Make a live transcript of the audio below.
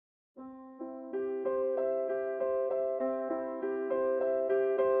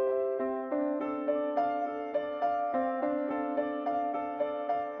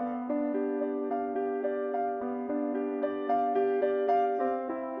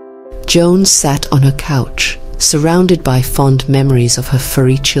Joan sat on her couch, surrounded by fond memories of her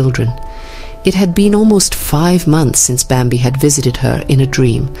furry children. It had been almost 5 months since Bambi had visited her in a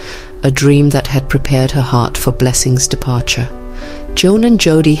dream that had prepared her heart for Blessing's departure. Joan and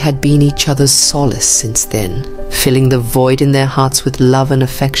Jody had been each other's solace since then, filling the void in their hearts with love and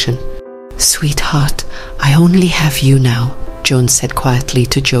affection. "Sweetheart, I only have you now," Joan said quietly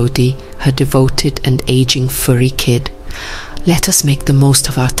to Jody, her devoted and aging furry kid. "Let us make the most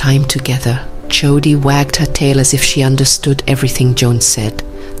of our time together." Jody wagged her tail as if she understood everything Joan said.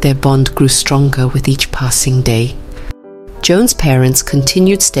 Their bond grew stronger with each passing day. Joan's parents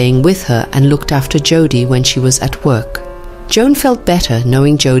continued staying with her and looked after Jody when she was at work. Joan felt better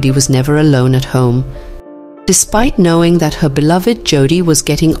knowing Jody was never alone at home. Despite knowing that her beloved Jody was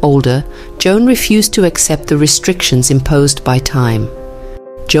getting older, Joan refused to accept the restrictions imposed by time.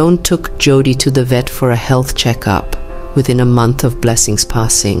 Joan took Jody to the vet for a health checkup within a month of Blessing's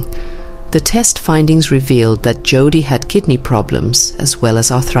passing. The test findings revealed that Jody had kidney problems as well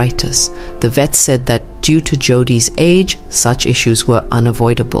as arthritis. The vet said that due to Jody's age, such issues were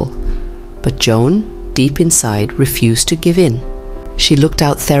unavoidable. But Joan, deep inside, refused to give in. She looked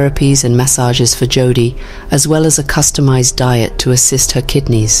out therapies and massages for Jody, as well as a customized diet to assist her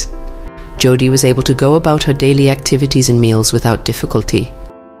kidneys. Jody was able to go about her daily activities and meals without difficulty.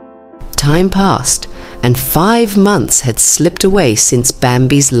 Time passed, and 5 months had slipped away since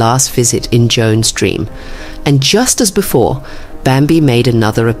Bambi's last visit in Joan's dream. And just as before, Bambi made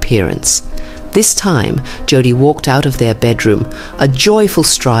another appearance. This time, Jody walked out of their bedroom, a joyful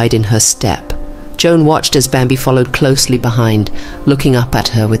stride in her step. Joan watched as Bambi followed closely behind, looking up at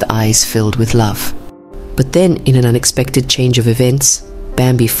her with eyes filled with love. But then, in an unexpected change of events,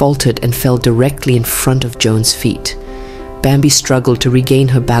 Bambi faltered and fell directly in front of Joan's feet. Bambi struggled to regain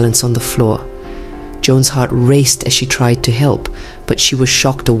her balance on the floor. Joan's heart raced as she tried to help, but she was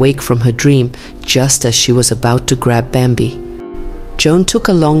shocked awake from her dream just as she was about to grab Bambi. Joan took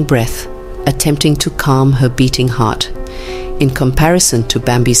a long breath, attempting to calm her beating heart. In comparison to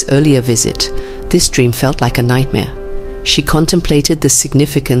Bambi's earlier visit, this dream felt like a nightmare. She contemplated the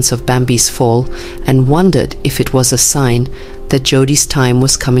significance of Bambi's fall and wondered if it was a sign that Jody's time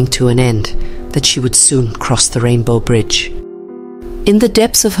was coming to an end, that she would soon cross the rainbow bridge. In the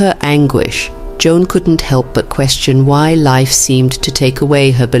depths of her anguish, Joan couldn't help but question why life seemed to take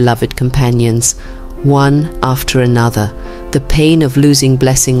away her beloved companions, one after another. The pain of losing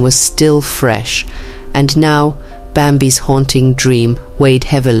Blessing was still fresh, and now Bambi's haunting dream weighed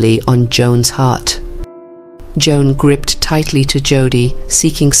heavily on Joan's heart. Joan gripped tightly to Jody,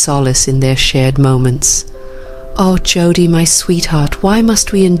 seeking solace in their shared moments. "Oh, Jody, my sweetheart, why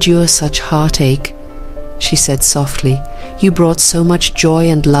must we endure such heartache?" she said softly. "You brought so much joy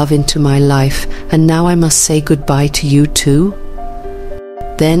and love into my life, and now I must say goodbye to you too?"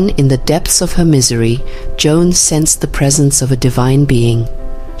 Then, in the depths of her misery, Joan sensed the presence of a divine being.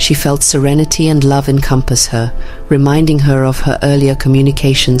 She felt serenity and love encompass her, reminding her of her earlier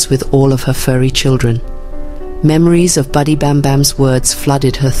communications with all of her furry children. Memories of Buddy Bam Bam's words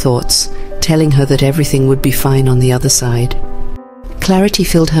flooded her thoughts, telling her that everything would be fine on the other side. Clarity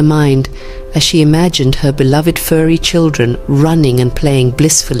filled her mind as she imagined her beloved furry children running and playing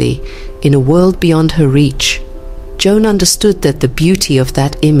blissfully in a world beyond her reach. Joan understood that the beauty of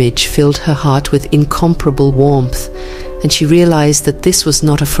that image filled her heart with incomparable warmth, and she realized that this was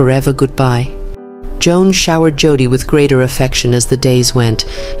not a forever goodbye. Joan showered Jody with greater affection as the days went,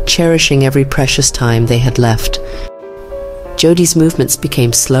 cherishing every precious time they had left. Jody's movements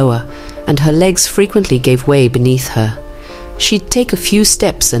became slower, and her legs frequently gave way beneath her. She'd take a few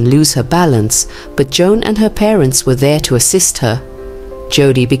steps and lose her balance, but Joan and her parents were there to assist her.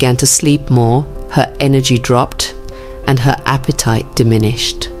 Jody began to sleep more, her energy dropped, and her appetite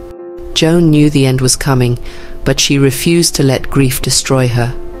diminished. Joan knew the end was coming, but she refused to let grief destroy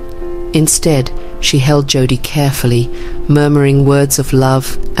her. Instead, she held Jody carefully, murmuring words of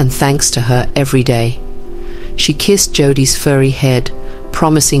love and thanks to her every day. She kissed Jody's furry head,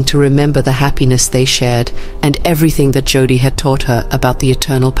 promising to remember the happiness they shared and everything that Jody had taught her about the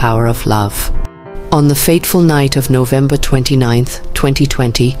eternal power of love. On the fateful night of November 29th,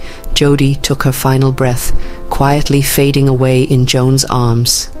 2020, Jody took her final breath, quietly fading away in Joan's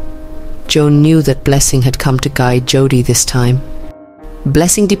arms. Joan knew that Blessing had come to guide Jody this time.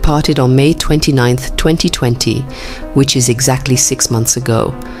 Blessing departed on May 29th, 2020, which is exactly 6 months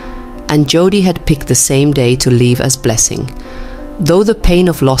ago, and Jody had picked the same day to leave as Blessing. Though the pain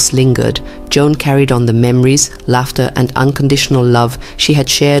of loss lingered, Joan carried on the memories, laughter, and unconditional love she had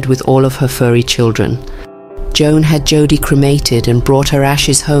shared with all of her furry children. Joan had Jody cremated and brought her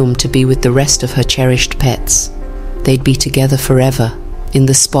ashes home to be with the rest of her cherished pets. They'd be together forever, in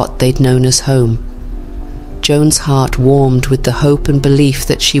the spot they'd known as home. Joan's heart warmed with the hope and belief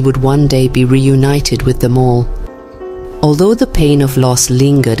that she would one day be reunited with them all. Although the pain of loss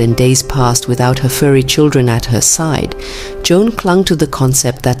lingered and days passed without her furry children at her side, Joan clung to the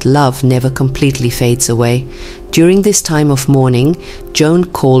concept that love never completely fades away. During this time of mourning, Joan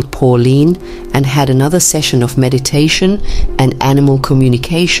called Pauline and had another session of meditation and animal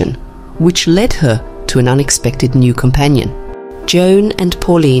communication, which led her to an unexpected new companion. Joan and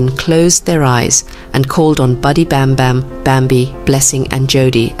Pauline closed their eyes and called on Buddy Bam Bam, Bambi, Blessing and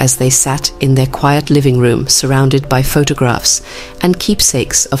Jody as they sat in their quiet living room surrounded by photographs and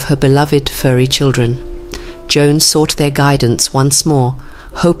keepsakes of her beloved furry children. Joan sought their guidance once more,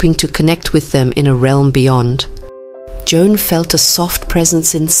 hoping to connect with them in a realm beyond. Joan felt a soft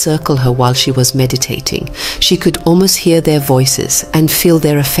presence encircle her while she was meditating. She could almost hear their voices and feel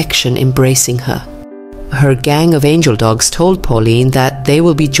their affection embracing her. Her gang of angel dogs told Pauline that they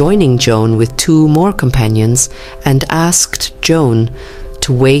will be joining Joan with 2 more companions and asked Joan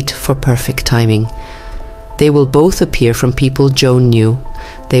to wait for perfect timing. They will both appear from people Joan knew.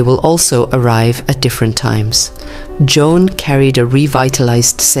 They will also arrive at different times. Joan carried a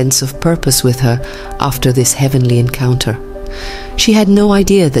revitalized sense of purpose with her after this heavenly encounter. She had no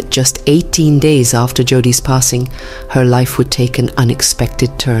idea that just 18 days after Jody's passing, her life would take an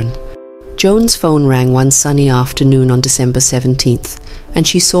unexpected turn. Joan's phone rang one sunny afternoon on December 17th, and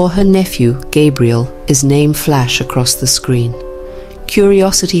she saw her nephew, Gabriel, his name flash across the screen.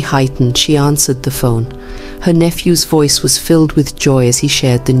 Curiosity heightened, she answered the phone. Her nephew's voice was filled with joy as he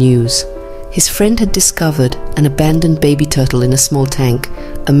shared the news. His friend had discovered an abandoned baby turtle in a small tank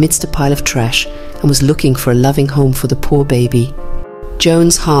amidst a pile of trash and was looking for a loving home for the poor baby.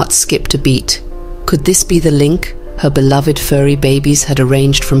 Joan's heart skipped a beat. Could this be the link her beloved furry babies had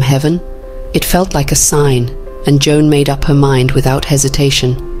arranged from heaven? It felt like a sign, and Joan made up her mind without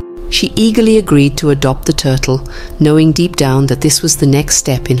hesitation. She eagerly agreed to adopt the turtle, knowing deep down that this was the next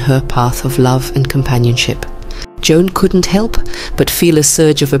step in her path of love and companionship. Joan couldn't help but feel a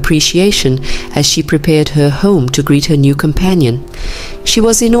surge of appreciation as she prepared her home to greet her new companion. She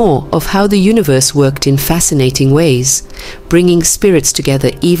was in awe of how the universe worked in fascinating ways, bringing spirits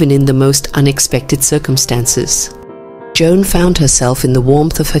together even in the most unexpected circumstances. Joan found herself in the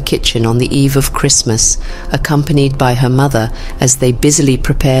warmth of her kitchen on the eve of Christmas, accompanied by her mother as they busily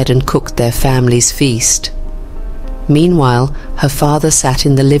prepared and cooked their family's feast. Meanwhile, her father sat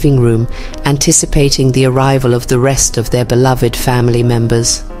in the living room, anticipating the arrival of the rest of their beloved family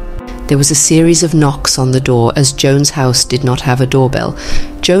members. There was a series of knocks on the door as Joan's house did not have a doorbell.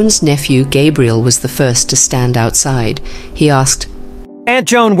 Joan's nephew, Gabriel, was the first to stand outside. He asked, "Aunt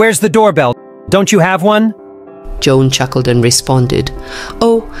Joan, where's the doorbell? Don't you have one?" Joan chuckled and responded,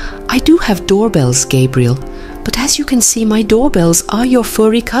 "Oh, I do have doorbells, Gabriel, but as you can see, my doorbells are your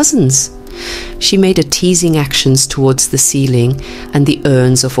furry cousins." She made a teasing actions towards the ceiling and the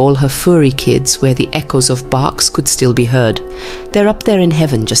urns of all her furry kids where the echoes of barks could still be heard. They're up there in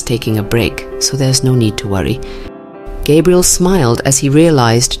heaven just taking a break, so there's no need to worry. Gabriel smiled as he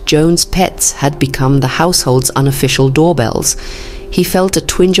realized Joan's pets had become the household's unofficial doorbells. He felt a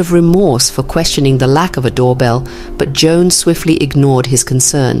twinge of remorse for questioning the lack of a doorbell, but Joan swiftly ignored his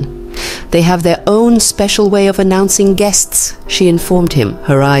concern. "They have their own special way of announcing guests," she informed him,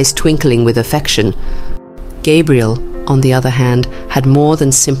 her eyes twinkling with affection. Gabriel, on the other hand, had more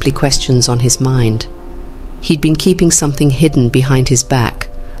than simply questions on his mind. He'd been keeping something hidden behind his back,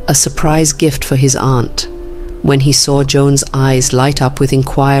 a surprise gift for his aunt. When he saw Joan's eyes light up with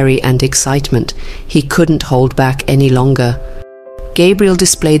inquiry and excitement, he couldn't hold back any longer. Gabriel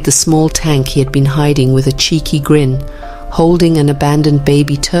displayed the small tank he had been hiding with a cheeky grin, holding an abandoned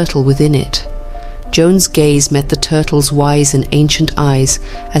baby turtle within it. Joan's gaze met the turtle's wise and ancient eyes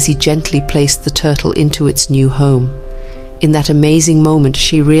as he gently placed the turtle into its new home. In that amazing moment,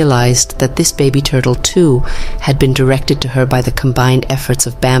 she realized that this baby turtle, too, had been directed to her by the combined efforts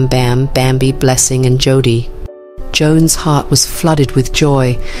of Bam Bam, Bambi, Blessing, and Jody. Joan's heart was flooded with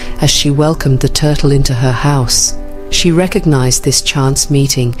joy as she welcomed the turtle into her house. She recognized this chance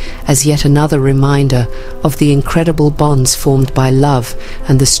meeting as yet another reminder of the incredible bonds formed by love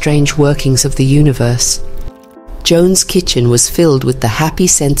and the strange workings of the universe. Joan's kitchen was filled with the happy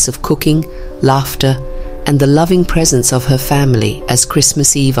sense of cooking, laughter, and the loving presence of her family as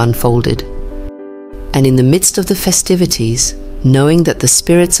Christmas Eve unfolded. And in the midst of the festivities, knowing that the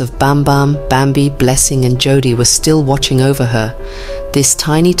spirits of Bam Bam, Bambi, Blessing, and Jody were still watching over her, this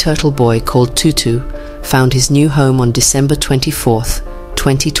tiny turtle boy called Tutu found his new home on December 24th,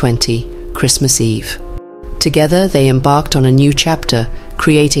 2020, Christmas Eve. Together they embarked on a new chapter,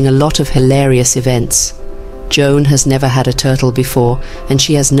 creating a lot of hilarious events. Joan has never had a turtle before, and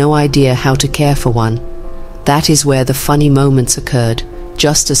she has no idea how to care for one. That is where the funny moments occurred,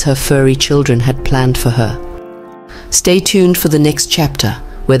 just as her furry children had planned for her. Stay tuned for the next chapter,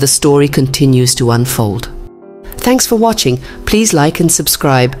 where the story continues to unfold. Thanks for watching. Please like and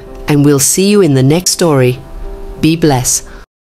subscribe, and we'll see you in the next story. Be blessed.